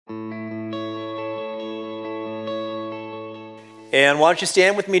And why don't you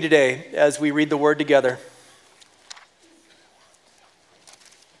stand with me today as we read the word together?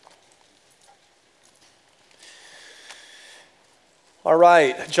 All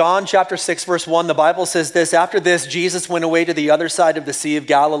right, John chapter 6, verse 1, the Bible says this: "After this, Jesus went away to the other side of the Sea of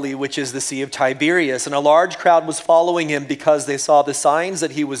Galilee, which is the Sea of Tiberias, and a large crowd was following him because they saw the signs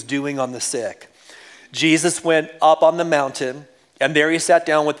that he was doing on the sick. Jesus went up on the mountain, and there he sat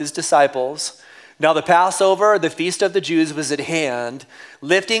down with his disciples. Now the Passover, the feast of the Jews, was at hand.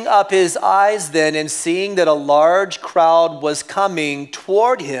 Lifting up his eyes then, and seeing that a large crowd was coming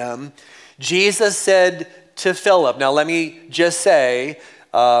toward him, Jesus said to Philip," now let me just say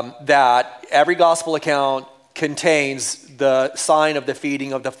that every gospel account contains the sign of the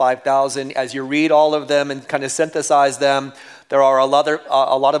feeding of the 5,000. As you read all of them and kind of synthesize them, there are a lot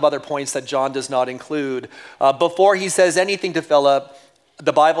of other points that John does not include. Before he says anything to Philip,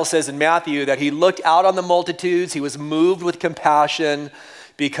 the Bible says in Matthew that he looked out on the multitudes. He was moved with compassion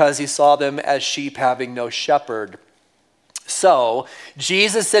because he saw them as sheep having no shepherd. So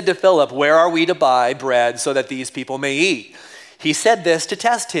Jesus said to Philip, "Where are we to buy bread so that these people may eat?" He said this to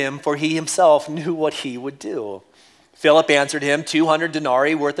test him, for he himself knew what he would do. Philip answered him, 200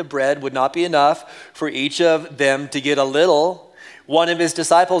 denarii worth of bread would not be enough for each of them to get a little. One of his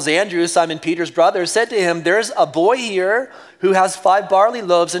disciples, Andrew, Simon Peter's brother, said to him, "There's a boy here who has 5 barley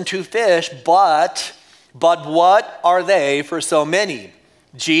loaves and 2 fish, but what are they for so many?"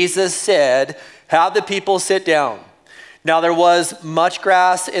 Jesus said, "Have the people sit down." Now there was much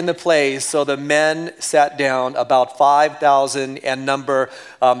grass in the place, so the men sat down, about 5,000 in number,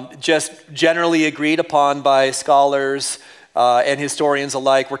 just generally agreed upon by scholars and historians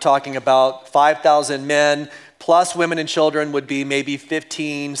alike. We're talking about 5,000 men, plus women and children would be maybe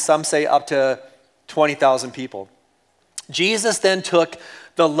 15, some say up to 20,000 people. Jesus then took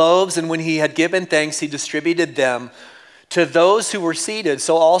the loaves, and when he had given thanks, he distributed them to those who were seated,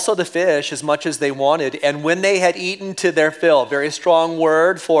 so also the fish, as much as they wanted. And when they had eaten to their fill, very strong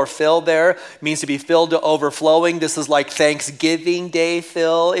word for fill there, means to be filled to overflowing. This is like Thanksgiving Day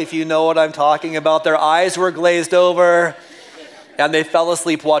fill, if you know what I'm talking about. Their eyes were glazed over, and they fell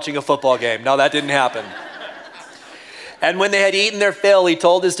asleep watching a football game. No, that didn't happen. And when they had eaten their fill, he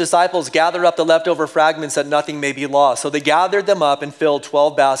told his disciples, "Gather up the leftover fragments that nothing may be lost." So they gathered them up and filled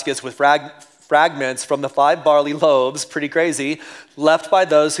 12 baskets with fragments from the 5 barley loaves, pretty crazy, left by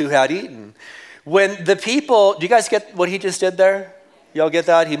those who had eaten. When the people, do you guys get what he just did there? Y'all get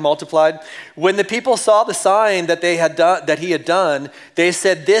that? He multiplied. When the people saw the sign that he had done, they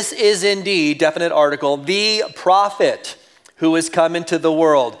said, "This is indeed," definite article, "the prophet who has come into the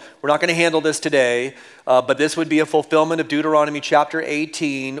world." We're not going to handle this today, but this would be a fulfillment of Deuteronomy chapter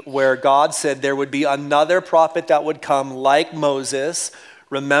 18, where God said there would be another prophet that would come like Moses.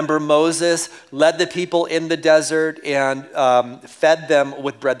 Remember, Moses led the people in the desert and fed them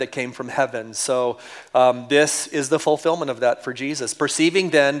with bread that came from heaven. So this is the fulfillment of that for Jesus. "Perceiving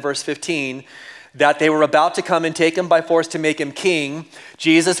then," verse 15, "that they were about to come and take him by force to make him king,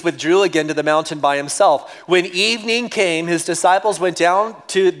 Jesus withdrew again to the mountain by himself. When evening came, his disciples went down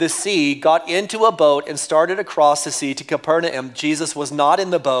to the sea, got into a boat, and started across the sea to Capernaum. Jesus was not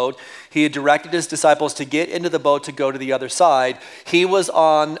in the boat. He had directed his disciples to get into the boat to go to the other side. He was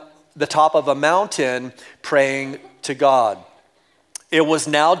on the top of a mountain praying to God. It was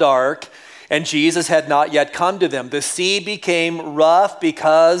now dark, and Jesus had not yet come to them. The sea became rough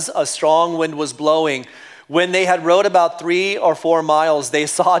because a strong wind was blowing. When they had rowed about 3 or 4 miles, they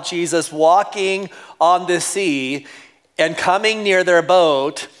saw Jesus walking on the sea and coming near their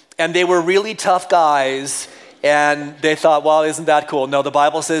boat, and they were really tough guys, and they thought, well, isn't that cool? No, the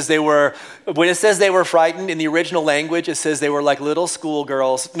Bible says when it says they were frightened, in the original language, it says they were like little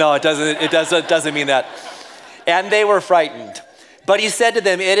schoolgirls. No, it doesn't mean that. And they were frightened. But he said to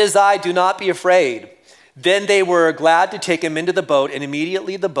them, "It is I, do not be afraid." Then they were glad to take him into the boat, and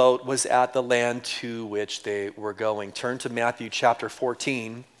immediately the boat was at the land to which they were going. Turn to Matthew chapter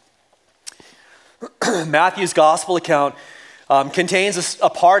 14. Matthew's gospel account contains a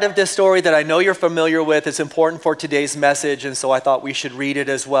part of this story that I know you're familiar with. It's important for today's message, and so I thought we should read it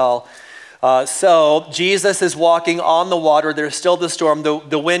as well. So Jesus is walking on the water. There's still the storm.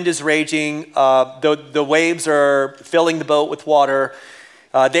 The wind is raging. The waves are filling the boat with water.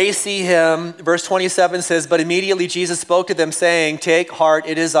 They see him. Verse 27 says, "But immediately Jesus spoke to them, saying, 'Take heart,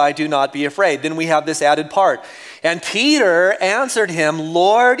 it is I, do not be afraid.'" Then we have this added part. "And Peter answered him,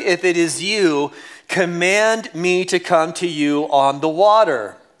 'Lord, if it is you, command me to come to you on the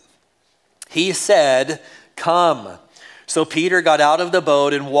water.' He said, 'Come.' So Peter got out of the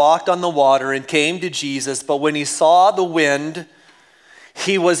boat and walked on the water and came to Jesus. But when he saw the wind,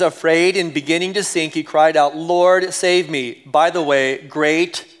 he was afraid and beginning to sink, he cried out, "Lord, save me." By the way,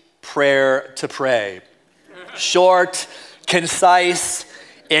 great prayer to pray. Short, concise,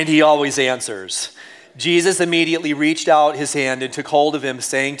 and he always answers. Jesus immediately reached out his hand and took hold of him,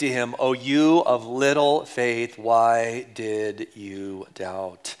 saying to him, "O you of little faith, why did you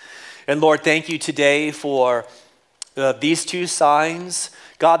doubt?" And Lord, thank you today for these two signs.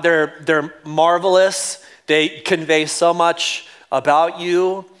 God, they're marvelous. They convey so much about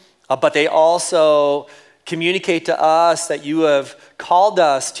you, but they also communicate to us that you have called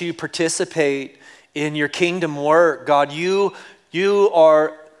us to participate in your kingdom work. God, you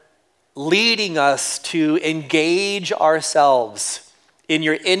are leading us to engage ourselves in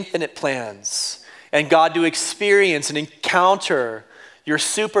your infinite plans, and God, to experience and encounter your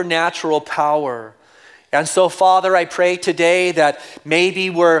supernatural power. And so, Father, I pray today that maybe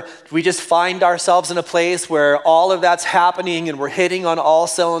we just find ourselves in a place where all of that's happening and we're hitting on all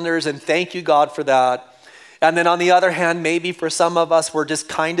cylinders, and thank you, God, for that. And then on the other hand, maybe for some of us, we're just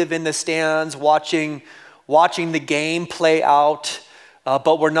kind of in the stands watching the game play out,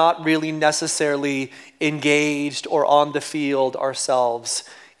 but we're not really necessarily engaged or on the field ourselves.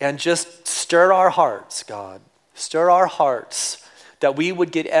 And just stir our hearts, God. Stir our hearts that we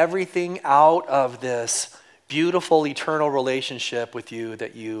would get everything out of this beautiful eternal relationship with you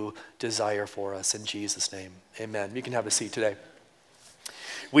that you desire for us. In Jesus' name, amen. You can have a seat today.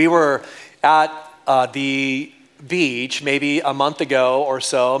 We were at the beach maybe a month ago or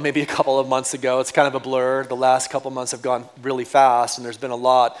so, maybe a couple of months ago. It's kind of a blur. The last couple of months have gone really fast, and there's been a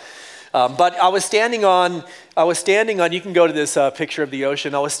lot. But I was standing on, you can go to this picture of the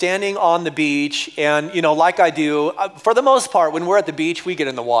ocean. I was standing on the beach, and like I do, for the most part, when we're at the beach, we get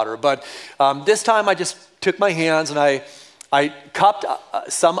in the water. But this time I just took my hands and I cupped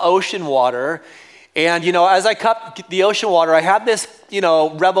some ocean water. And, as I cupped the ocean water, I had this,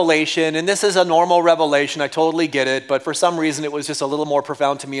 revelation, and this is a normal revelation. I totally get it, but for some reason, it was just a little more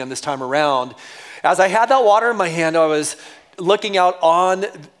profound to me on this time around. As I had that water in my hand, I was looking out on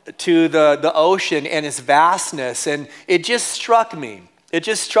to the ocean and its vastness, and it just struck me. It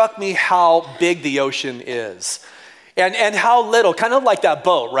just struck me how big the ocean is, and how little, kind of like that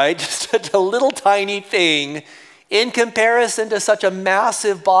boat, right? Just a little tiny thing in comparison to such a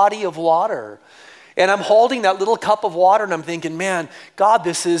massive body of water. And I'm holding that little cup of water and I'm thinking, man, God,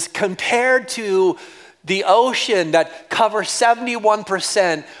 this is compared to the ocean that covers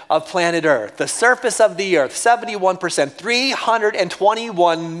 71% of planet Earth, the surface of the earth, 71%,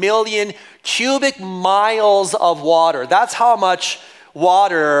 321 million cubic miles of water. That's how much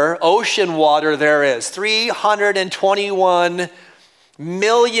water, ocean water there is, 321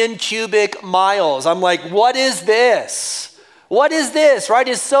 million cubic miles. I'm like, what is this? What is this, right?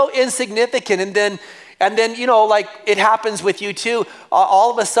 It's so insignificant. And then, like it happens with you too.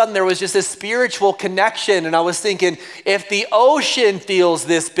 All of a sudden there was just this spiritual connection. And I was thinking, if the ocean feels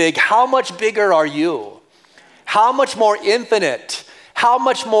this big, how much bigger are you? How much more infinite? How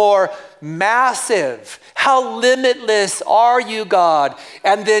much more massive? How limitless are you, God?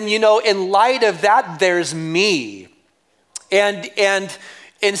 And then, in light of that, there's me. And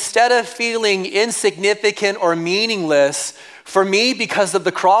instead of feeling insignificant or meaningless, for me, because of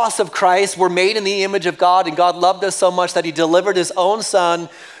the cross of Christ, we're made in the image of God, and God loved us so much that he delivered his own son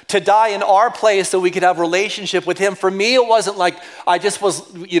to die in our place so we could have relationship with him. For me, it wasn't like I just was,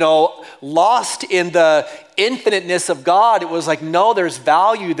 lost in the infiniteness of God. It was like, no, there's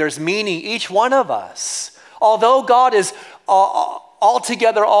value, there's meaning. Each one of us, although God is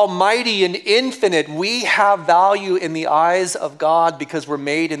altogether almighty and infinite, we have value in the eyes of God because we're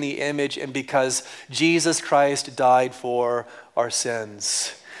made in the image and because Jesus Christ died for our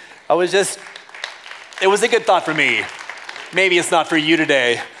sins. It was a good thought for me. Maybe it's not for you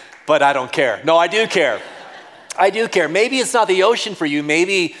today, but I don't care. No, I do care. I do care. Maybe it's not the ocean for you.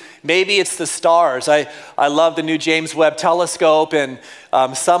 Maybe it's the stars. I love the new James Webb telescope, and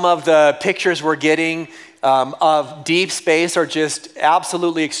some of the pictures we're getting of deep space are just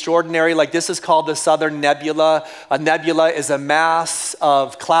absolutely extraordinary. Like this is called the Southern Nebula. A nebula is a mass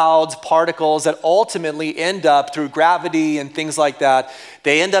of clouds, particles that ultimately end up through gravity and things like that.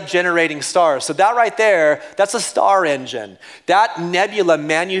 They end up generating stars. So that right there, that's a star engine. That nebula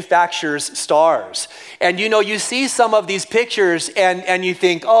manufactures stars. And you see some of these pictures and you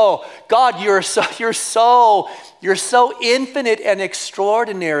think, oh God, you're so infinite and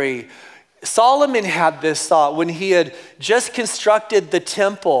extraordinary. Solomon had this thought when he had just constructed the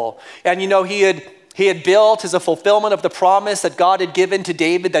temple, and he had built as a fulfillment of the promise that God had given to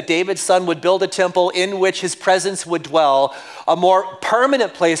David, that David's son would build a temple in which his presence would dwell, a more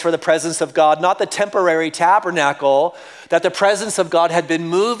permanent place for the presence of God, not the temporary tabernacle that the presence of God had been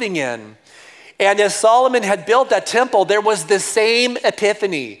moving in. And as Solomon had built that temple, there was the same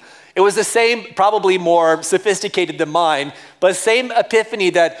epiphany. It was the same, probably more sophisticated than mine, but same epiphany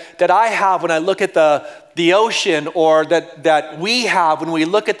that I have when I look at the ocean, or that we have when we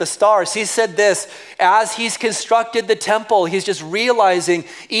look at the stars. He said this, as he's constructed the temple, he's just realizing,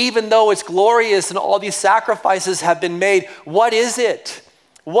 even though it's glorious and all these sacrifices have been made, what is it?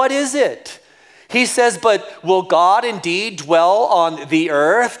 What is it? He says, but will God indeed dwell on the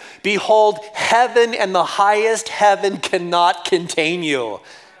earth? Behold, heaven and the highest heaven cannot contain you.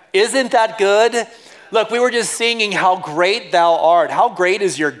 Isn't that good? Look, we were just singing how great thou art. How great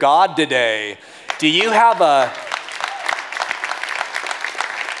is your God today? Do you have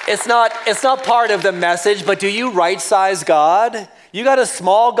it's not part of the message, but do you right-size God? You got a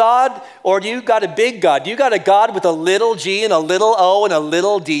small God, or do you got a big God? Do you got a God with a little g and a little o and a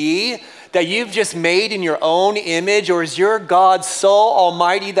little d that you've just made in your own image? Or is your God so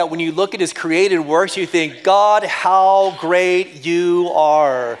almighty that when you look at his created works, you think, God, how great you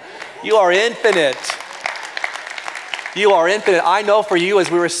are. You are infinite. You are infinite. I know for you,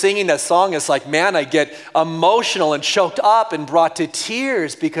 as we were singing that song, it's like, man, I get emotional and choked up and brought to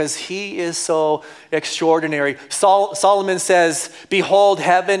tears because he is so extraordinary. Solomon says, behold,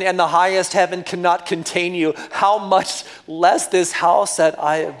 heaven and the highest heaven cannot contain you. How much less this house that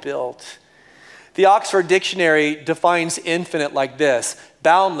I have built. The Oxford Dictionary defines infinite like this: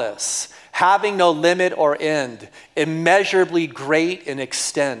 boundless, having no limit or end, immeasurably great in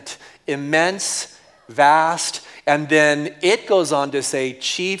extent, immense, vast, and then it goes on to say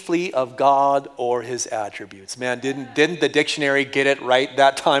chiefly of God or his attributes. Man, didn't the dictionary get it right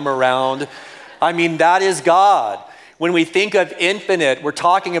that time around? I mean, that is God. When we think of infinite, we're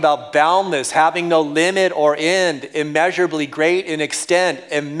talking about boundless, having no limit or end, immeasurably great in extent,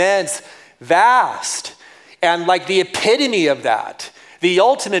 immense, vast. And like the epitome of that, the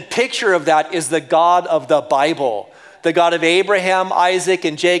ultimate picture of that is the God of the Bible, the God of Abraham, Isaac,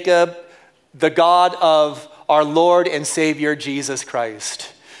 and Jacob, the God of our Lord and Savior, Jesus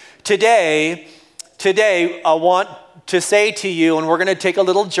Christ. Today, I want to say to you, and we're going to take a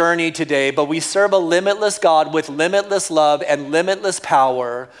little journey today, but we serve a limitless God with limitless love and limitless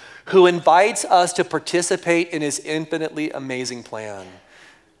power, who invites us to participate in his infinitely amazing plan.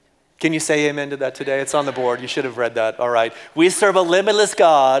 Can you say amen to that today? It's on the board. You should have read that. All right. We serve a limitless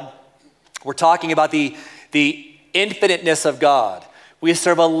God. We're talking about the infiniteness of God. We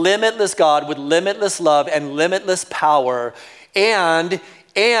serve a limitless God with limitless love and limitless power. And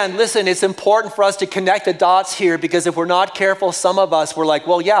listen, it's important for us to connect the dots here, because if we're not careful, some of us, we're like,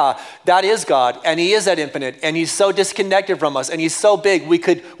 well, yeah, that is God, and he is that infinite, and he's so disconnected from us, and he's so big,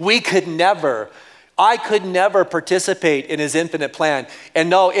 I could never participate in his infinite plan.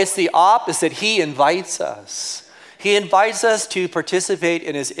 And no, it's the opposite. He invites us. He invites us to participate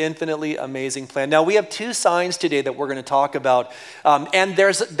in his infinitely amazing plan. Now, we have two signs today that we're going to talk about. And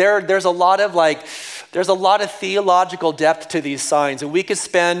there's a lot of theological depth to these signs. And we could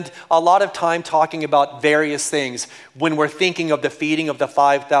spend a lot of time talking about various things when we're thinking of the feeding of the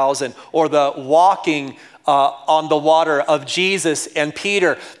 5,000 or the walking on the water of Jesus and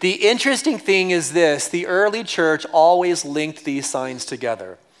Peter. The interesting thing is this: the early church always linked these signs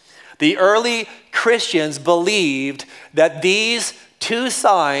together. The early Christians believed that these two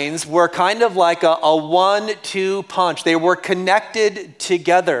signs were kind of like a 1-2 punch. They were connected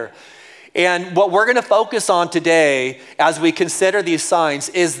together. And what we're going to focus on today as we consider these signs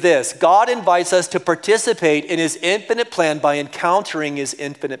is this: God invites us to participate in his infinite plan by encountering his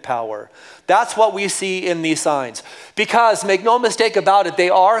infinite power. That's what we see in these signs. Because, make no mistake about it, they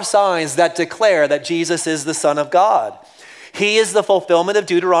are signs that declare that Jesus is the Son of God. He is the fulfillment of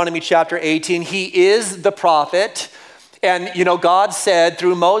Deuteronomy chapter 18. He is the prophet. And, God said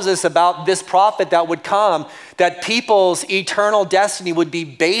through Moses about this prophet that would come, that people's eternal destiny would be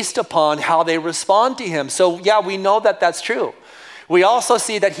based upon how they respond to him. So, yeah, we know that that's true. We also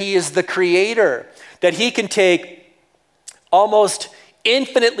see that he is the creator, that he can take almost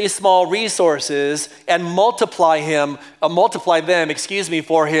infinitely small resources and multiply them,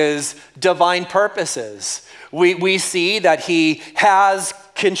 for his divine purposes. We see that he has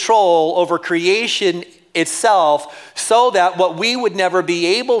control over creation itself, so that what we would never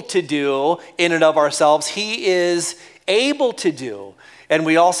be able to do in and of ourselves, he is able to do. And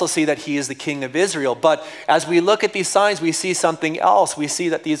we also see that he is the King of Israel. But as we look at these signs, we see something else. We see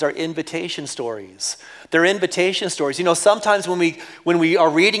that these are invitation stories. They're invitation stories. Sometimes when we are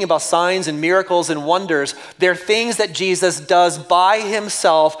reading about signs and miracles and wonders, they're things that Jesus does by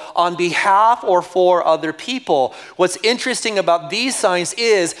himself on behalf or for other people. What's interesting about these signs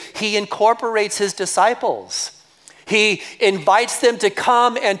is he incorporates his disciples. He invites them to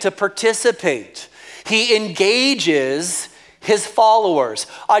come and to participate. He engages his followers.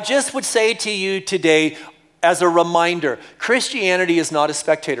 I just would say to you today, as a reminder, Christianity is not a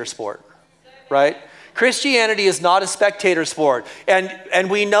spectator sport, right? Christianity is not a spectator sport. And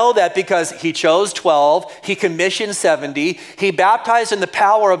we know that because he chose 12, he commissioned 70, he baptized in the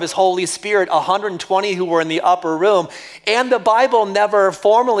power of his Holy Spirit 120 who were in the upper room, and the Bible never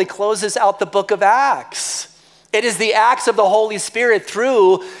formally closes out the book of Acts. It is the acts of the Holy Spirit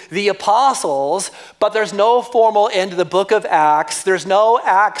through the apostles, but there's no formal end to the book of Acts. There's no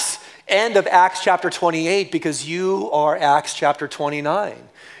end of Acts chapter 28 because you are Acts chapter 29.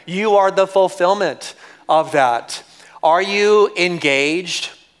 You are the fulfillment of that. Are you engaged?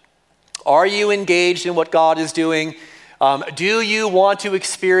 Are you engaged in what God is doing? Do you want to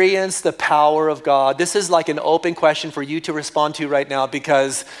experience the power of God? This is like an open question for you to respond to right now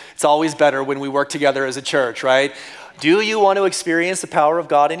because it's always better when we work together as a church, right? Do you want to experience the power of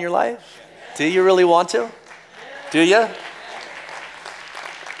God in your life? Do you really want to? Do you?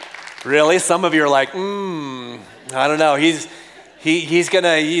 Really? Some of you are like, I don't know. This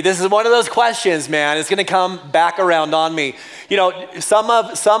is one of those questions, man. It's gonna come back around on me. You know, some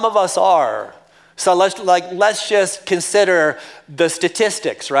of us are. So let's just consider the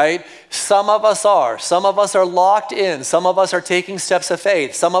statistics, right? Some of us are. Some of us are locked in. Some of us are taking steps of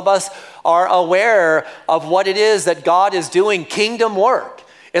faith. Some of us are aware of what it is that God is doing, kingdom work.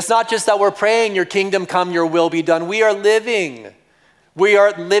 It's not just that we're praying, your kingdom come, your will be done. We are living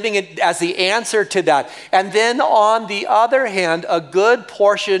it as the answer to that. And then on the other hand, a good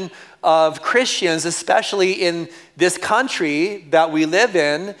portion of Christians, especially in this country that we live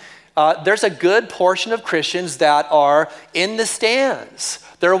in, there's a good portion of Christians that are in the stands.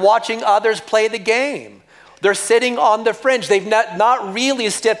 They're watching others play the game. They're sitting on the fringe. They've not really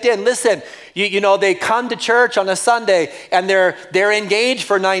stepped in. Listen, you know, they come to church on a Sunday and they're engaged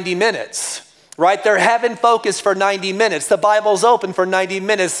for 90 minutes. Right? They're heaven focused for 90 minutes. The Bible's open for 90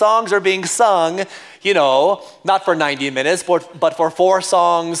 minutes. Songs are being sung, you know, not for 90 minutes, but for 4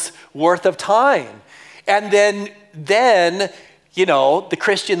 songs worth of time. And then, you know, the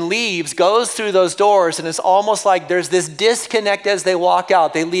Christian leaves, goes through those doors, and it's almost like there's this disconnect as they walk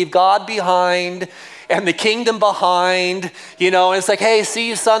out. They leave God behind and the kingdom behind, you know, and it's like, hey, see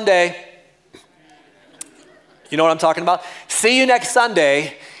you Sunday. You know what I'm talking about? See you next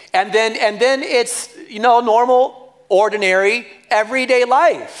Sunday. And then it's, you know, normal, ordinary, everyday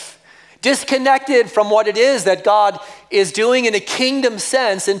life. Disconnected from what it is that God is doing in a kingdom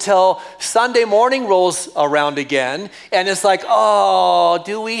sense until Sunday morning rolls around again. And it's like, oh,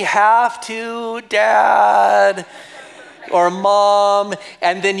 do we have to, Dad or Mom?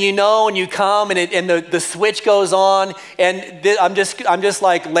 And then, you know, and you come and the switch goes on. And I'm just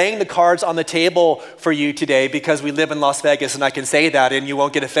like laying the cards on the table for you today because we live in Las Vegas and I can say that and you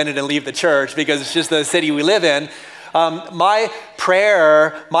won't get offended and leave the church because it's just the city we live in. My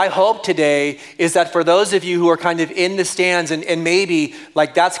prayer, my hope today is that for those of you who are kind of in the stands and maybe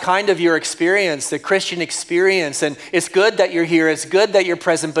like that's kind of your experience, the Christian experience, and it's good that you're here, it's good that you're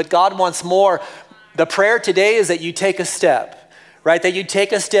present, but God wants more. The prayer today is that you take a step, right? That you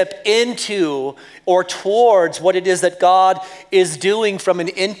take a step into or towards what it is that God is doing from an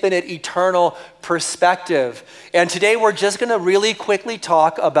infinite, eternal perspective. And today we're just going to really quickly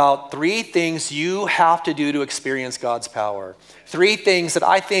talk about 3 things you have to do to experience God's power. 3 things that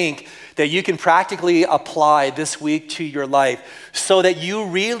I think that you can practically apply this week to your life so that you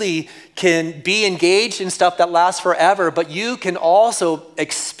really can be engaged in stuff that lasts forever, but you can also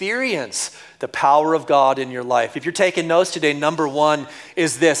experience the power of God in your life. If you're taking notes today, number 1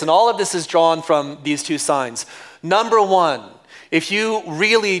 is this, and all of this is drawn from these 2 signs. Number 1, if you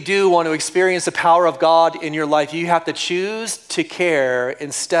really do want to experience the power of God in your life, you have to choose to care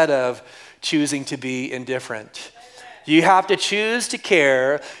instead of choosing to be indifferent. You have to choose to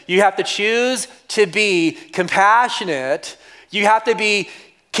care. You have to choose to be compassionate. You have to be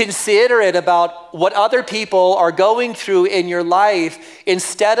considerate about what other people are going through in your life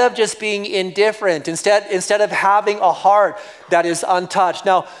instead of just being indifferent, instead of having a heart that is untouched.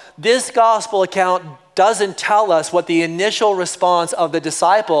 Now, this gospel account doesn't tell us what the initial response of the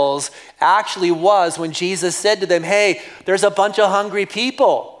disciples actually was when Jesus said to them, hey, there's a bunch of hungry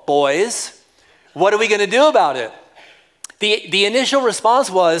people, boys. What are we going to do about it? The initial response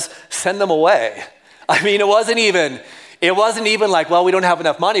was, send them away. I mean, it wasn't even like, well, we don't have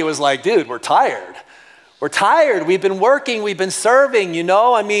enough money. It was like, dude, we're tired. We're tired. We've been working. We've been serving, you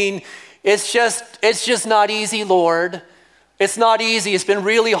know? I mean, it's just not easy, Lord. It's not easy. It's been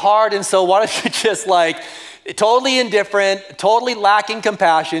really hard. And so why don't you just like totally indifferent, totally lacking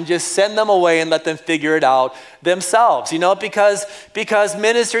compassion. Just send them away and let them figure it out themselves, because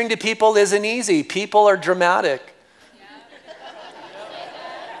ministering to people isn't easy. People are dramatic.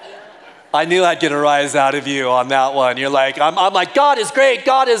 I knew I'd get a rise out of you on that one. You're like, I'm like, God is great,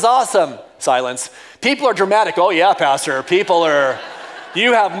 God is awesome. Silence. People are dramatic. Oh yeah, Pastor. People are,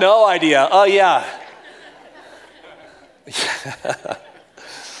 you have no idea. Oh yeah.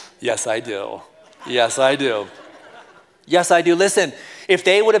 Yes, I do. Yes, I do. Yes, I do. Listen, if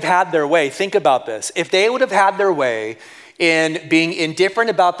they would have had their way, think about this. If they would have had their way in being indifferent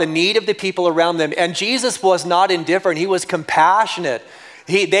about the need of the people around them, and Jesus was not indifferent, he was compassionate.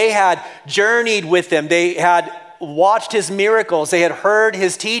 They had journeyed with him. They had watched his miracles. They had heard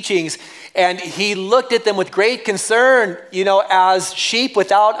his teachings, and he looked at them with great concern, as sheep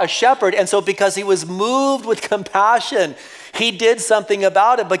without a shepherd. And so because he was moved with compassion, he did something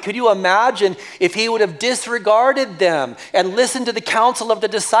about it. But could you imagine if he would have disregarded them and listened to the counsel of the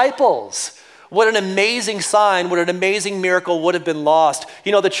disciples? What an amazing sign, what an amazing miracle would have been lost.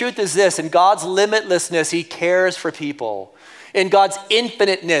 The truth is this: in God's limitlessness, he cares for people. In God's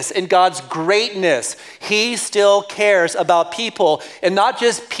infiniteness, in God's greatness, he still cares about people, and not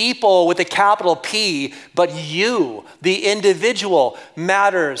just people with a capital P, but you, the individual,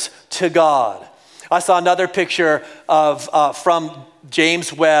 matters to God. I saw another picture from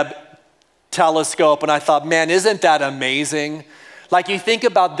James Webb Telescope, and I thought, man, isn't that amazing? Like, you think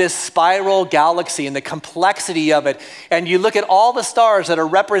about this spiral galaxy and the complexity of it, and you look at all the stars that are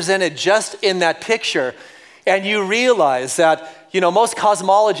represented just in that picture, and you realize that, most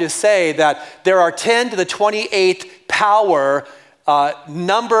cosmologists say that there are 10 to the 28th power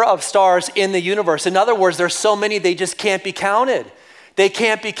number of stars in the universe. In other words, there's so many they just can't be counted. They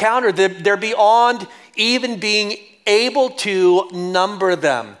can't be counted. They're beyond even being able to number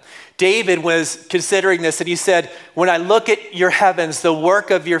them. David was considering this, and he said, when I look at your heavens, the work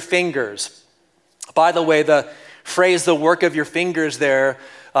of your fingers. By the way, the phrase, the work of your fingers there,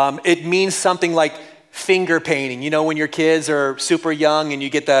 it means something like finger painting. When your kids are super young and you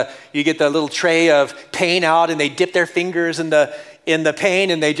get the little tray of paint out, and they dip their fingers in the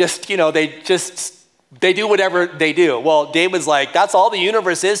paint, and they just, they do whatever they do. Well, David's like, that's all the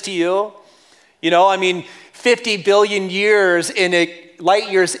universe is to you. 50 billion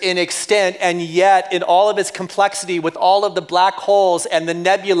light years in extent, and yet in all of its complexity, with all of the black holes and the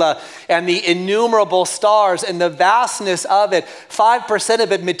nebula and the innumerable stars and the vastness of it, 5%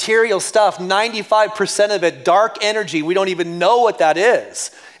 of it material stuff, 95% of it dark energy. We don't even know what that is.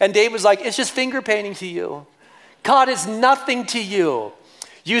 And David's like, it's just finger painting to you. God is nothing to you.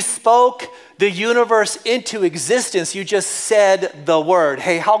 You spoke the universe into existence. You just said the word.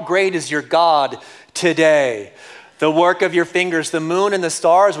 Hey, how great is your God today? The work of your fingers, the moon and the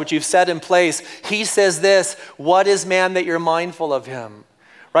stars, which you've set in place. He says this: what is man that you're mindful of him?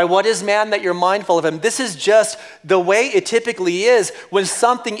 Right? What is man that you're mindful of him? This is just the way it typically is. When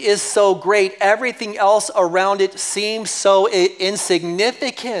something is so great, everything else around it seems so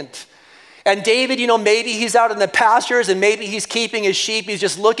insignificant. And David, maybe he's out in the pastures, and maybe he's keeping his sheep. He's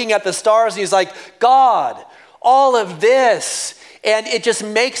just looking at the stars, and he's like, God, all of this. And it just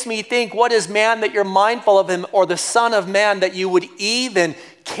makes me think, what is man that you're mindful of him, or the Son of Man that you would even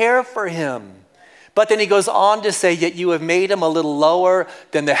care for him? But then he goes on to say, yet you have made him a little lower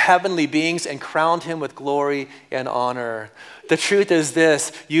than the heavenly beings and crowned him with glory and honor. The truth is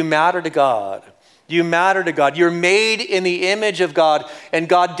this: you matter to God. You matter to God. You're made in the image of God, and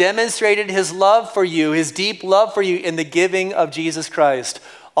God demonstrated his love for you, his deep love for you, in the giving of Jesus Christ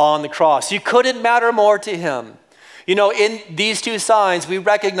on the cross. You couldn't matter more to him. In these two signs, we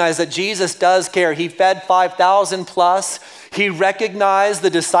recognize that Jesus does care. He fed 5,000 plus. He recognized the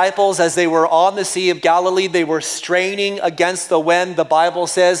disciples as they were on the Sea of Galilee. They were straining against the wind, the Bible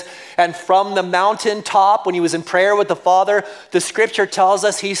says. And from the mountaintop, when he was in prayer with the Father, the scripture tells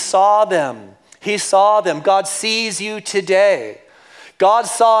us he saw them. He saw them. God sees you today. God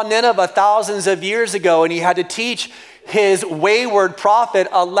saw Nineveh thousands of years ago, and he had to teach his wayward prophet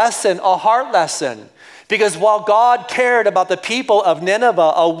a lesson, a heart lesson. Because while God cared about the people of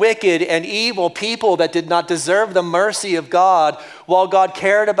Nineveh, a wicked and evil people that did not deserve the mercy of God, while God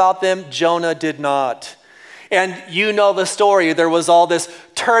cared about them, Jonah did not. And you know the story. There was all this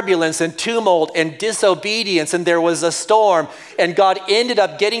turbulence and tumult and disobedience, and there was a storm. And God ended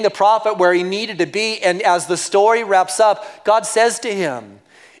up getting the prophet where he needed to be. And as the story wraps up, God says to him,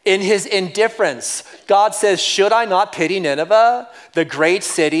 in his indifference, God says, should I not pity Nineveh, the great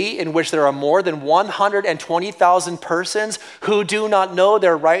city in which there are more than 120,000 persons who do not know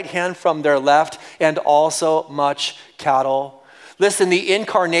their right hand from their left, and also much cattle? Listen, the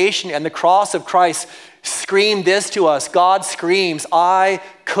incarnation and the cross of Christ scream this to us. God screams, I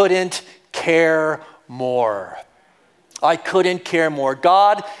couldn't care more. I couldn't care more.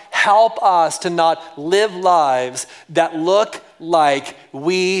 God, help us to not live lives that look like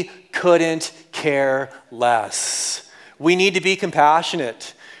we couldn't care less. We need to be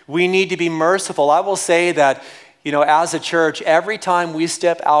compassionate. We need to be merciful. I will say that, as a church, every time we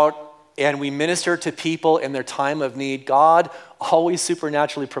step out and we minister to people in their time of need, God always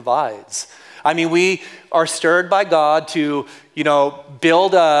supernaturally provides. I mean, we are stirred by God to,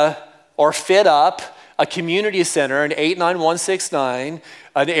 build or fit up a community center in 89169,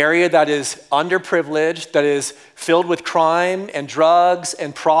 an area that is underprivileged, that is filled with crime and drugs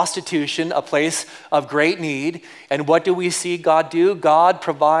and prostitution, a place of great need. And what do we see God do? God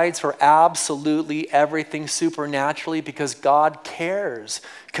provides for absolutely everything supernaturally because God cares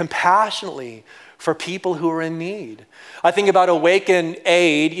compassionately for people who are in need. I think about Awaken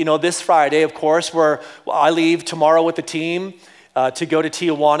Aid, this Friday, of course, where I leave tomorrow with the team to go to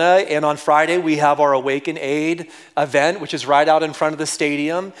Tijuana, and on Friday we have our Awaken Aid event, which is right out in front of the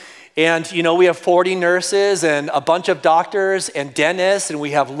stadium. And we have 40 nurses and a bunch of doctors and dentists, and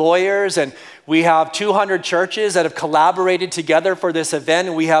we have lawyers, and we have 200 churches that have collaborated together for this event,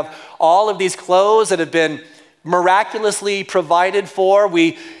 and we have all of these clothes that have been miraculously provided for.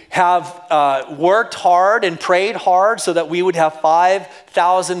 We have worked hard and prayed hard so that we would have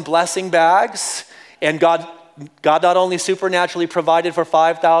 5,000 blessing bags, and God not only supernaturally provided for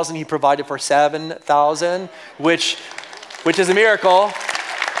 5,000, he provided for 7,000, which is a miracle.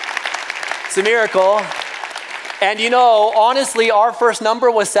 It's a miracle. And honestly, our first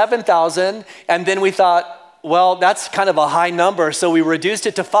number was 7,000, and then we thought, well, that's kind of a high number, so we reduced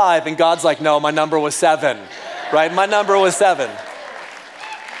it to 5, and God's like, no, my number was 7, right? My number was 7.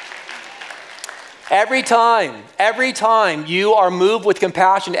 Every time you are moved with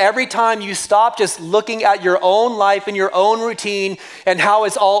compassion, every time you stop just looking at your own life and your own routine and how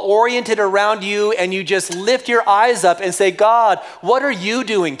it's all oriented around you, and you just lift your eyes up and say, God, what are you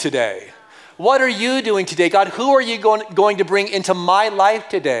doing today? What are you doing today? God, who are you going to bring into my life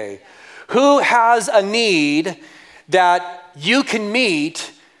today? Who has a need that you can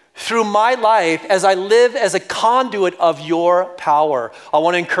meet through my life as I live as a conduit of your power? I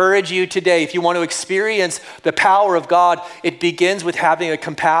want to encourage you today, if you want to experience the power of God, it begins with having a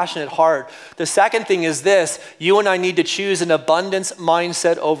compassionate heart. The second thing is this: you and I need to choose an abundance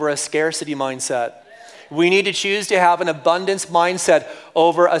mindset over a scarcity mindset. We need to choose to have an abundance mindset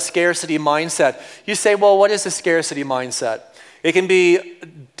over a scarcity mindset. You say, well, what is a scarcity mindset? It can be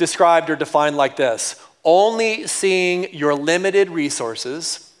described or defined like this: only seeing your limited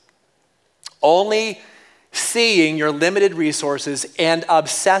resources, only seeing your limited resources and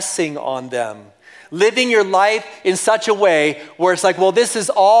obsessing on them. Living your life in such a way where it's like, well, this is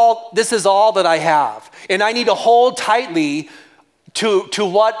all that I have, and I need to hold tightly to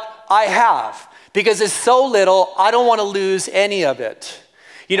what I have because it's so little, I don't want to lose any of it.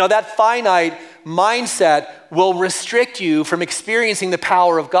 That finite mindset will restrict you from experiencing the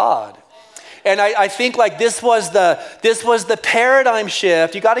power of God. And I think like this was the paradigm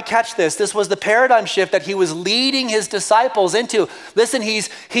shift. You got to catch this. This was the paradigm shift that he was leading his disciples into. Listen,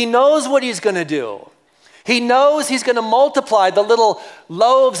 he knows what he's going to do. He knows he's going to multiply the little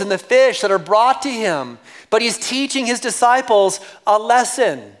loaves and the fish that are brought to him. But he's teaching his disciples a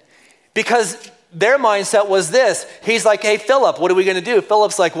lesson because their mindset was this. He's like, hey, Philip, what are we going to do?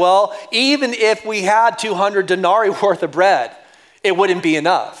 Philip's like, well, even if we had 200 denarii worth of bread, it wouldn't be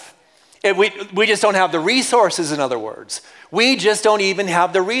enough. We just don't have the resources, in other words. We just don't even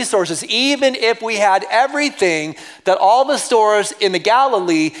have the resources. Even if we had everything that all the stores in the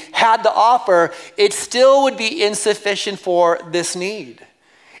Galilee had to offer, it still would be insufficient for this need.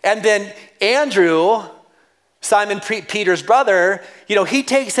 And then Andrew, Simon Peter's brother, he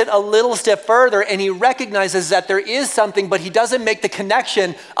takes it a little step further and he recognizes that there is something, but he doesn't make the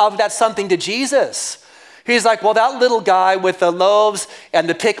connection of that something to Jesus. He's like, well, that little guy with the loaves and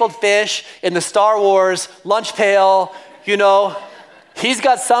the pickled fish in the Star Wars lunch pail, he's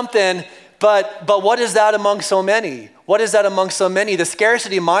got something, but what is that among so many? What is that among so many? The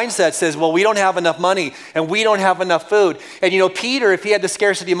scarcity mindset says, well, we don't have enough money and we don't have enough food. And Peter, if he had the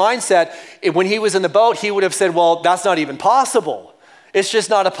scarcity mindset, when he was in the boat, he would have said, well, that's not even possible. It's just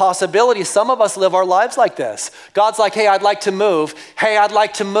not a possibility. Some of us live our lives like this. God's like, hey, I'd like to move. Hey, I'd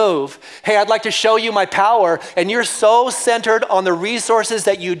like to move. Hey, I'd like to show you my power. And you're so centered on the resources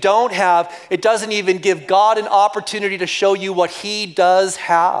that you don't have, it doesn't even give God an opportunity to show you what he does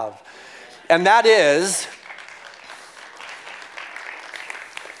have. And that is,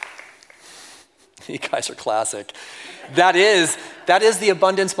 you guys are classic. That is the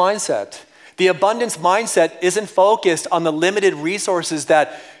abundance mindset. The abundance mindset isn't focused on the limited resources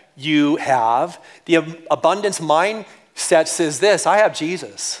that you have. The abundance mindset says this: I have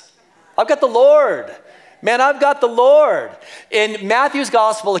Jesus. I've got the Lord. Man, I've got the Lord. In Matthew's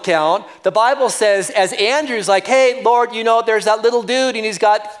gospel account, the Bible says, as Andrew's like, hey, Lord, you know, there's that little dude and he's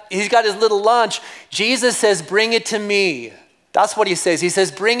got his little lunch. Jesus says, bring it to me. That's what he says. He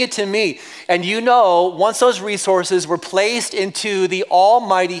says, bring it to me. And you know, once those resources were placed into the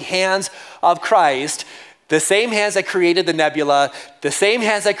almighty hands of Christ, the same hands that created the nebula, the same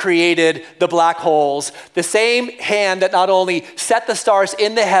hands that created the black holes, the same hand that not only set the stars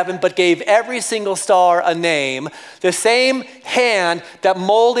in the heaven, but gave every single star a name, the same hand that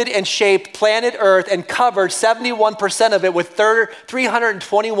molded and shaped planet Earth and covered 71% of it with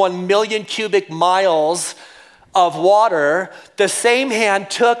 321 million cubic miles of water, the same hand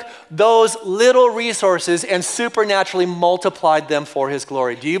took those little resources and supernaturally multiplied them for his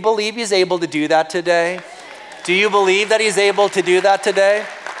glory. Do you believe he's able to do that today? Do you believe that he's able to do that today?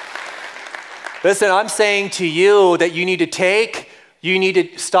 Listen, I'm saying to you that you need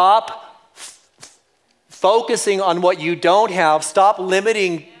to stop focusing on what you don't have, stop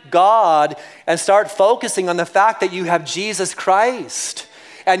limiting God, and start focusing on the fact that you have Jesus Christ.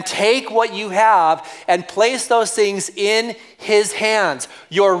 And take what you have and place those things in his hands,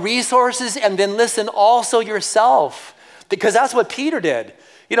 your resources, and then listen, also yourself. Because that's what Peter did.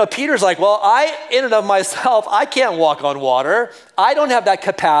 You know, Peter's like, well, in and of myself, I can't walk on water. I don't have that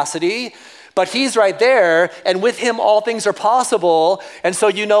capacity. But he's right there, and with him all things are possible. And so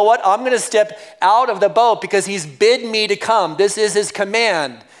you know what? I'm going to step out of the boat because he's bid me to come. This is his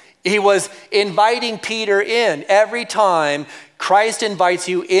command. He was inviting Peter in. Every time Christ invites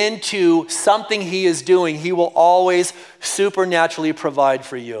you into something he is doing, he will always supernaturally provide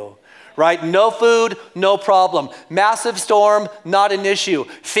for you. Right? No food, no problem. Massive storm, not an issue.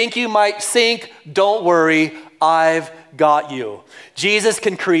 Think you might sink, don't worry, I've got you. Jesus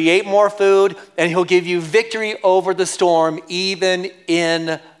can create more food and he'll give you victory over the storm, even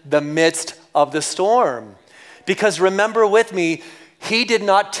in the midst of the storm. Because remember with me, he did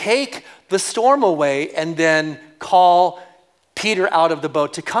not take the storm away and then call Peter out of the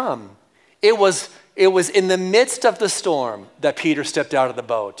boat to come. It was in the midst of the storm that Peter stepped out of the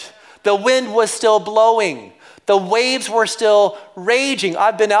boat. The wind was still blowing. The waves were still raging.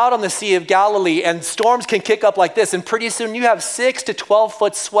 I've been out on the Sea of Galilee and storms can kick up like this. And pretty soon you have 6 to 12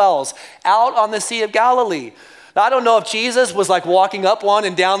 foot swells out on the Sea of Galilee. Now, I don't know if Jesus was like walking up one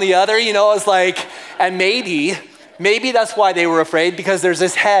and down the other, you know, it's like, and maybe that's why they were afraid, because there's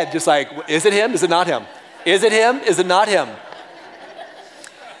this head just like, is it him? Is it not him? Is it him? Is it not him?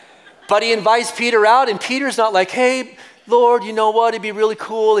 But he invites Peter out and Peter's not like, hey, Lord, you know what? It'd be really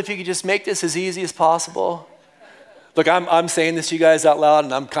cool if you could just make this as easy as possible. Look, I'm saying this to you guys out loud,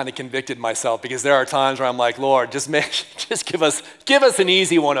 and I'm kind of convicted myself because there are times where I'm like, Lord, just give us an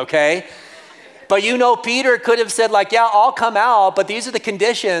easy one, okay? But you know, Peter could have said like, yeah, I'll come out, but these are the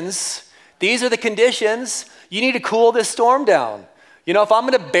conditions. These are the conditions. You need to cool this storm down. You know, if I'm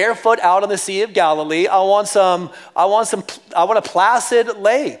going to barefoot out on the Sea of Galilee, I want a placid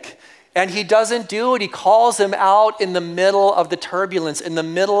lake. And he doesn't do it. He calls him out in the middle of the turbulence, in the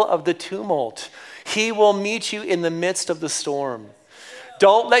middle of the tumult. He will meet you in the midst of the storm.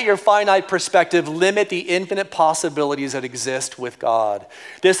 Don't let your finite perspective limit the infinite possibilities that exist with God.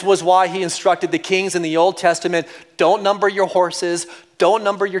 This was why he instructed the kings in the Old Testament, don't number your horses, don't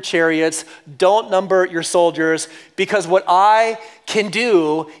number your chariots, don't number your soldiers, because what I can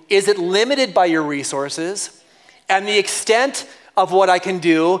do isn't limited by your resources, and the extent of what I can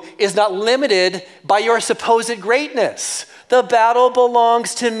do is not limited by your supposed greatness. The battle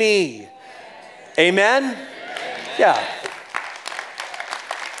belongs to me. Amen? Yeah.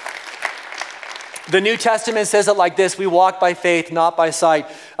 The New Testament says it like this: we walk by faith, not by sight.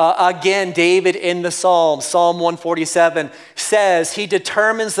 Again, David in the Psalms, Psalm 147, says he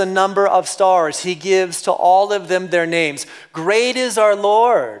determines the number of stars. He gives to all of them their names. Great is our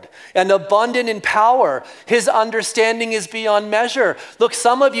Lord and abundant in power. His understanding is beyond measure. Look,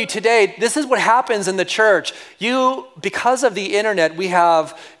 some of you today, this is what happens in the church. Because of the internet, we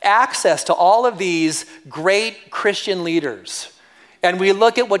have access to all of these great Christian leaders. And we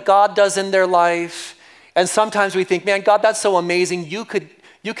look at what God does in their life, and sometimes we think, man, God, that's so amazing. You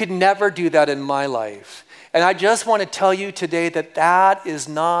could never do that in my life. And I just want to tell you today that is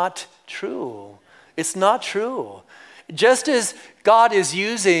not true. It's not true. Just as God is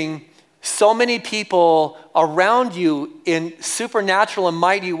using so many people around you in supernatural and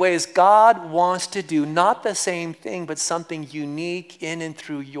mighty ways, God wants to do not the same thing, but something unique in and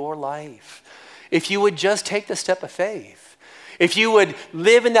through your life. If you would just take the step of faith. If you would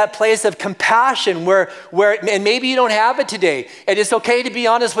live in that place of compassion where, and maybe you don't have it today, and it's okay to be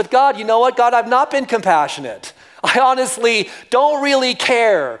honest with God. You know what, God, I've not been compassionate. I honestly don't really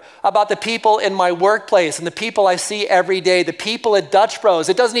care about the people in my workplace and the people I see every day, the people at Dutch Bros.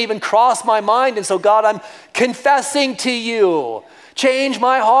 It doesn't even cross my mind. And so, God, I'm confessing to you. Change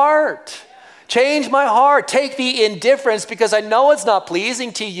my heart. Change my heart. Take the indifference because I know it's not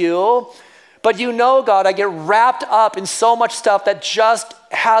pleasing to you. But you know, God, I get wrapped up in so much stuff that just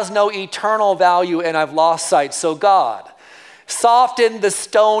has no eternal value and I've lost sight. So, God, soften the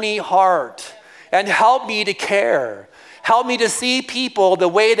stony heart. And help me to care. Help me to see people the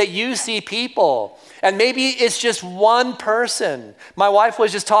way that you see people. And maybe it's just one person. My wife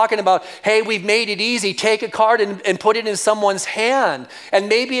was just talking about, hey, we've made it easy. Take a card and put it in someone's hand. And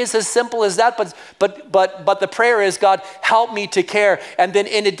maybe it's as simple as that, but the prayer is, God, help me to care. And then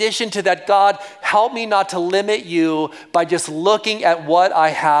in addition to that, God, help me not to limit you by just looking at what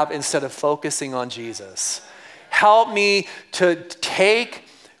I have instead of focusing on Jesus. Help me to take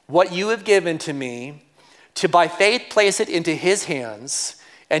what you have given to me, to by faith place it into his hands,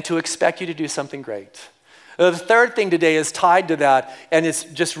 and to expect you to do something great. The third thing today is tied to that, and it's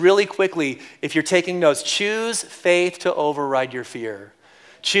just really quickly, if you're taking notes, choose faith to override your fear.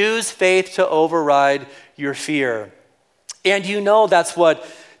 Choose faith to override your fear. And you know that's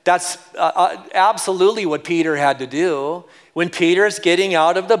absolutely what Peter had to do. When Peter's getting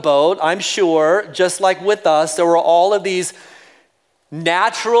out of the boat, I'm sure, just like with us, there were all of these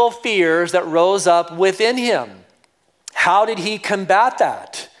natural fears that rose up within him. How did he combat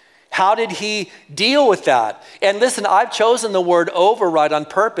that? How did he deal with that? And listen, I've chosen the word override on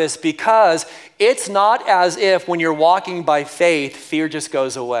purpose because it's not as if when you're walking by faith, fear just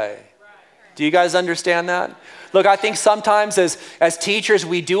goes away. Do you guys understand that? Look, I think sometimes as teachers,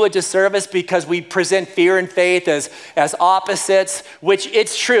 we do a disservice because we present fear and faith as opposites, which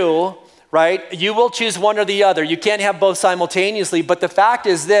it's true. Right? You will choose one or the other. You can't have both simultaneously. But the fact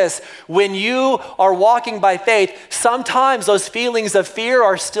is this, when you are walking by faith, sometimes those feelings of fear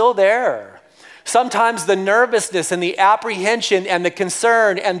are still there. Sometimes the nervousness and the apprehension and the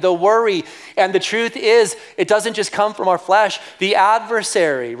concern and the worry. And the truth is, it doesn't just come from our flesh. The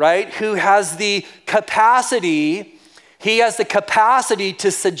adversary, right, who has the capacity, he has the capacity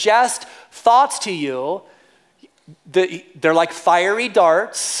to suggest thoughts to you. They're like fiery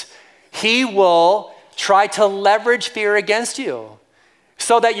darts. He will try to leverage fear against you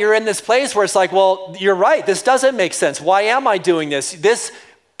so that you're in this place where it's like, well, you're right. This doesn't make sense. Why am I doing this? This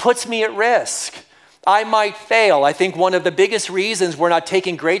puts me at risk. I might fail. I think one of the biggest reasons we're not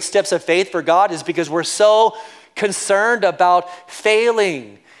taking great steps of faith for God is because we're so concerned about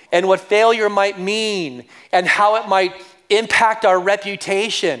failing and what failure might mean and how it might impact our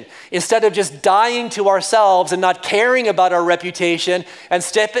reputation, instead of just dying to ourselves and not caring about our reputation and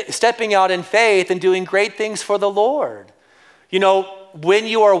stepping out in faith and doing great things for the Lord. You know, when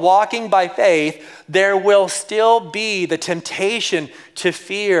you are walking by faith, there will still be the temptation to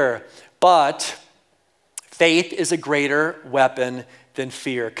fear, but faith is a greater weapon than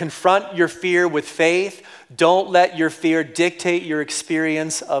fear. Confront your fear with faith. Don't let your fear dictate your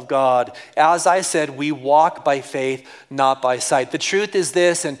experience of God. As I said, we walk by faith, not by sight. The truth is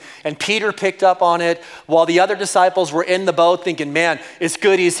this, and Peter picked up on it while the other disciples were in the boat thinking, man, it's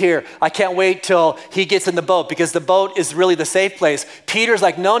good he's here. I can't wait till he gets in the boat because the boat is really the safe place. Peter's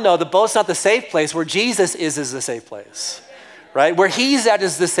like, no, the boat's not the safe place. Where Jesus is the safe place. Right? Where he's at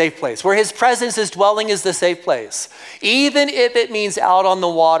is the safe place. Where his presence is dwelling is the safe place. Even if it means out on the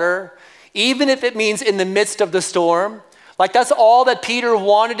water, even if it means in the midst of the storm, like that's all that Peter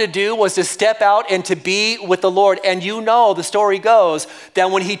wanted to do was to step out and to be with the Lord. And you know, the story goes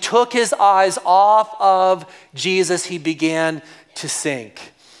that when he took his eyes off of Jesus, he began to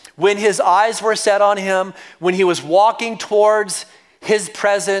sink. When his eyes were set on him, when he was walking towards his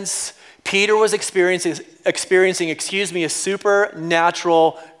presence, Peter was experiencing, a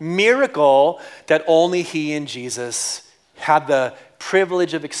supernatural miracle that only he and Jesus had the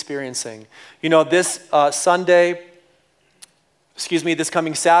privilege of experiencing. You know, this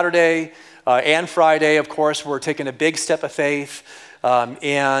coming Saturday and Friday, of course, we're taking a big step of faith.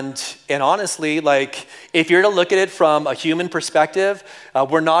 And honestly, like, if you're to look at it from a human perspective,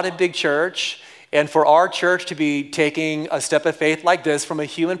 we're not a big church. And for our church to be taking a step of faith like this from a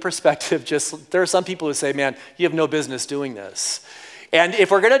human perspective, there are some people who say, man, you have no business doing this. And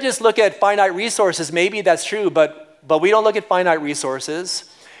if we're going to just look at finite resources, maybe that's true, but we don't look at finite resources.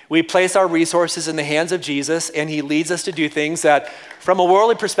 We place our resources in the hands of Jesus, and he leads us to do things that, from a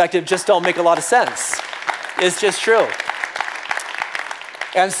worldly perspective, just don't make a lot of sense. It's just true.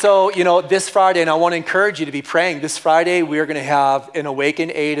 And so, this Friday, and I want to encourage you to be praying. This Friday, we are going to have an Awaken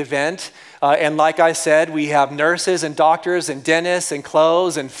Aid event. And like I said, we have nurses and doctors and dentists and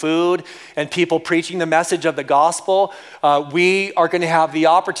clothes and food and people preaching the message of the gospel. We are going to have the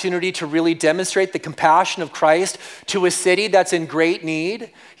opportunity to really demonstrate the compassion of Christ to a city that's in great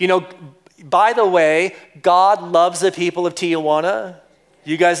need. By the way, God loves the people of Tijuana.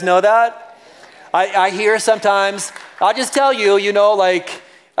 You guys know that? I hear sometimes, I'll just tell you,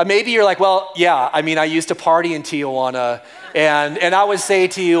 maybe you're like, well, yeah, I used to party in Tijuana. And I would say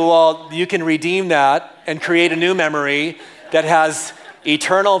to you, well, you can redeem that and create a new memory that has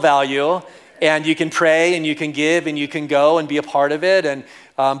eternal value. And you can pray and you can give and you can go and be a part of it.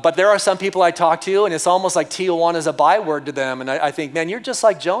 But there are some people I talk to, and it's almost like Tijuana is a byword to them. And I think, man, you're just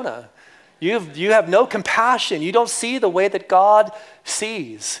like Jonah. You have no compassion. You don't see the way that God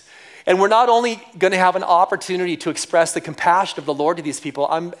sees. And we're not only going to have an opportunity to express the compassion of the Lord to these people,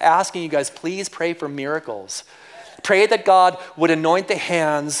 I'm asking you guys, please pray for miracles. Pray that God would anoint the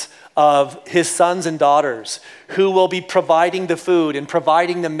hands of his sons and daughters who will be providing the food and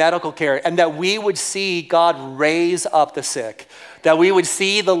providing the medical care, and that we would see God raise up the sick, that we would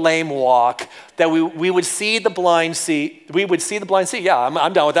see the lame walk, that we would see the blind see. We would see the blind see. Yeah,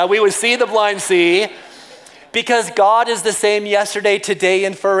 I'm done with that. We would see the blind see. Because God is the same yesterday, today,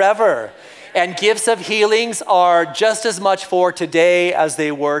 and forever. And gifts of healings are just as much for today as they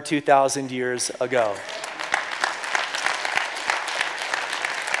were 2,000 years ago.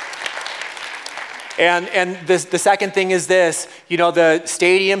 And the second thing is this, the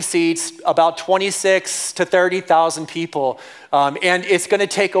stadium seats about 26 to 30,000 people. And it's going to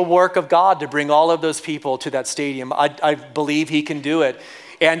take a work of God to bring all of those people to that stadium. I believe he can do it.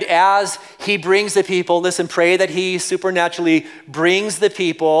 And as he brings the people, listen, pray that he supernaturally brings the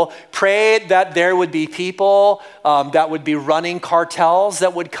people. Pray that there would be people that would be running cartels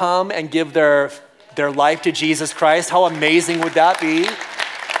that would come and give their life to Jesus Christ. How amazing would that be?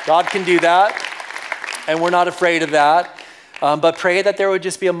 God can do that. And we're not afraid of that. But pray that there would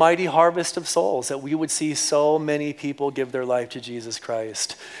just be a mighty harvest of souls, that we would see so many people give their life to Jesus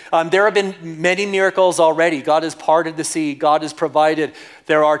Christ. There have been many miracles already. God has parted the sea. God has provided.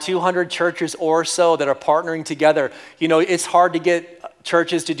 There are 200 churches or so that are partnering together. It's hard to get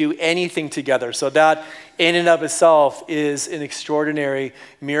churches to do anything together. So that in and of itself is an extraordinary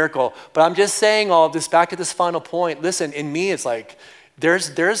miracle. But I'm just saying all of this, back to this final point. Listen, in me, it's like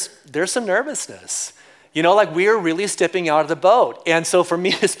there's some nervousness. We're really stepping out of the boat. And so for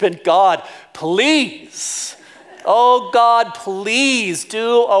me, it's been, God, please, oh God, please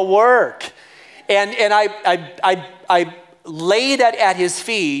do a work. And I lay that at his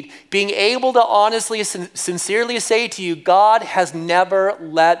feet, being able to honestly, sincerely say to you, God has never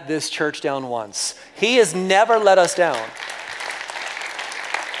let this church down once. He has never let us down.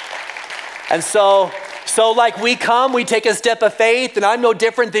 And so we take a step of faith, and I'm no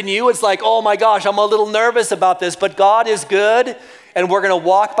different than you. It's like, oh my gosh, I'm a little nervous about this, but God is good, and we're going to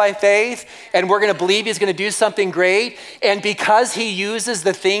walk by faith, and we're going to believe he's going to do something great. And because he uses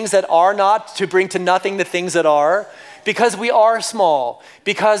the things that are not to bring to nothing the things that are, because we are small,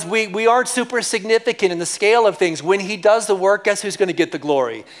 because we aren't super significant in the scale of things, when he does the work, guess who's going to get the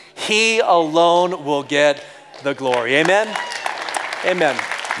glory? He alone will get the glory. Amen? Amen.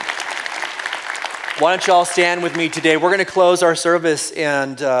 Why don't you all stand with me today? We're going to close our service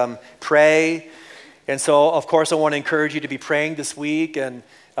and pray. And so, of course, I want to encourage you to be praying this week and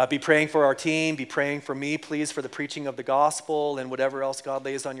be praying for our team, be praying for me, please, for the preaching of the gospel and whatever else God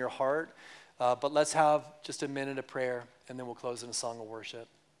lays on your heart. But let's have just a minute of prayer, and then we'll close in a song of worship.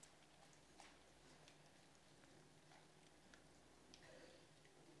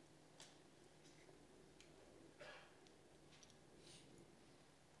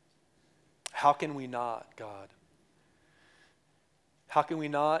 How can we not, God? How can we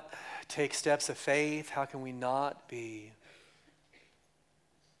not take steps of faith? How can we not be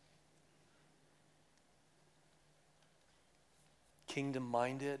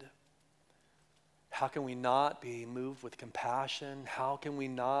kingdom-minded? How can we not be moved with compassion? How can we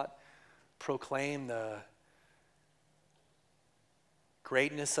not proclaim the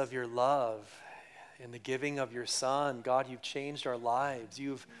greatness of your love and the giving of your Son? God, you've changed our lives.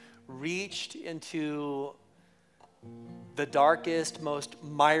 You've reached into the darkest, most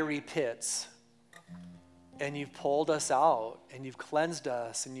miry pits, and you've pulled us out, and you've cleansed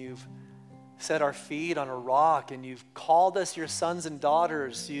us, and you've set our feet on a rock, and you've called us your sons and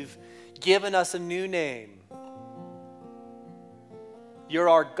daughters. You've given us a new name. You're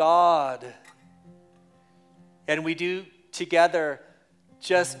our God. And we do together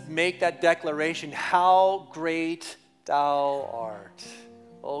just make that declaration, how great thou art.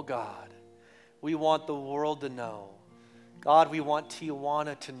 Oh God, we want the world to know. God, we want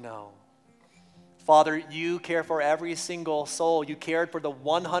Tijuana to know. Father, you care for every single soul. You cared for the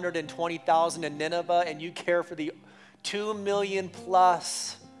 120,000 in Nineveh, and you care for the 2 million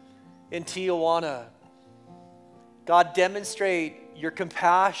plus in Tijuana. God, demonstrate your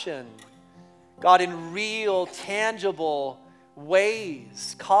compassion. God, in real, tangible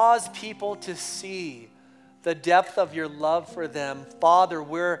ways, cause people to see the depth of your love for them. Father,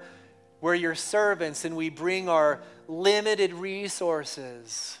 we're your servants, and we bring our limited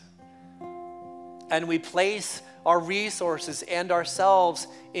resources, and we place our resources and ourselves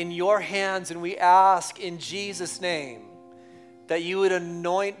in your hands, and we ask in Jesus' name that you would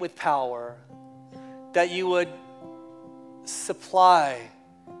anoint with power, that you would supply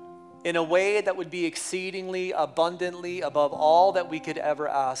in a way that would be exceedingly abundantly above all that we could ever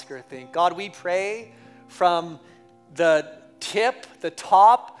ask or think. God, we pray from the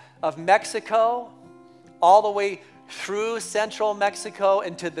top of Mexico, all the way through central Mexico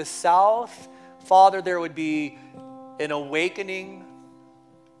into the south. Father, there would be an awakening,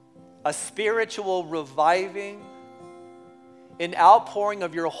 a spiritual reviving, an outpouring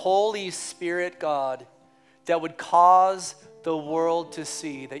of your Holy Spirit, God, that would cause the world to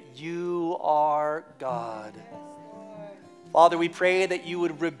see that you are God. Father, we pray that you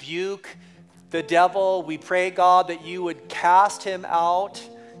would rebuke the devil. We pray, God, that you would cast him out,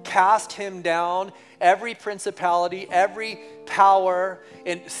 cast him down, every principality, every power,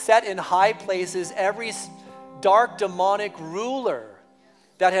 and set in high places, every dark demonic ruler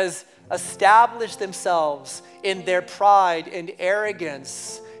that has established themselves in their pride and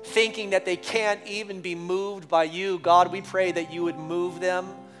arrogance, thinking that they can't even be moved by you. God, we pray that you would move them.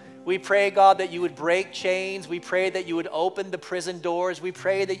 We pray, God, that you would break chains. We pray that you would open the prison doors. We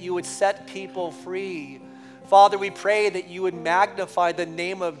pray that you would set people free. Father, we pray that you would magnify the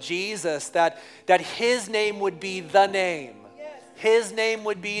name of Jesus, that his name would be the name. His name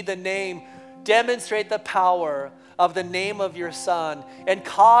would be the name. Demonstrate the power of the name of your Son, and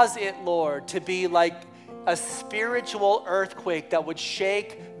cause it, Lord, to be like a spiritual earthquake that would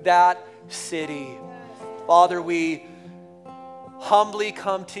shake that city. Father, we humbly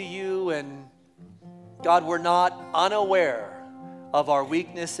come to you, and God, we're not unaware of our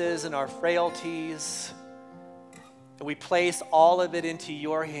weaknesses and our frailties, and we place all of it into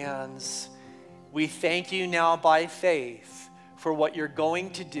your hands. We thank you now by faith for what you're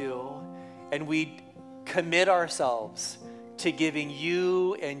going to do, and we commit ourselves to giving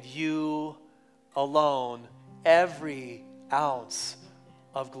you and you alone every ounce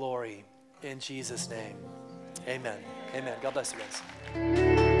of glory. In Jesus' name, amen. Amen. God bless you guys.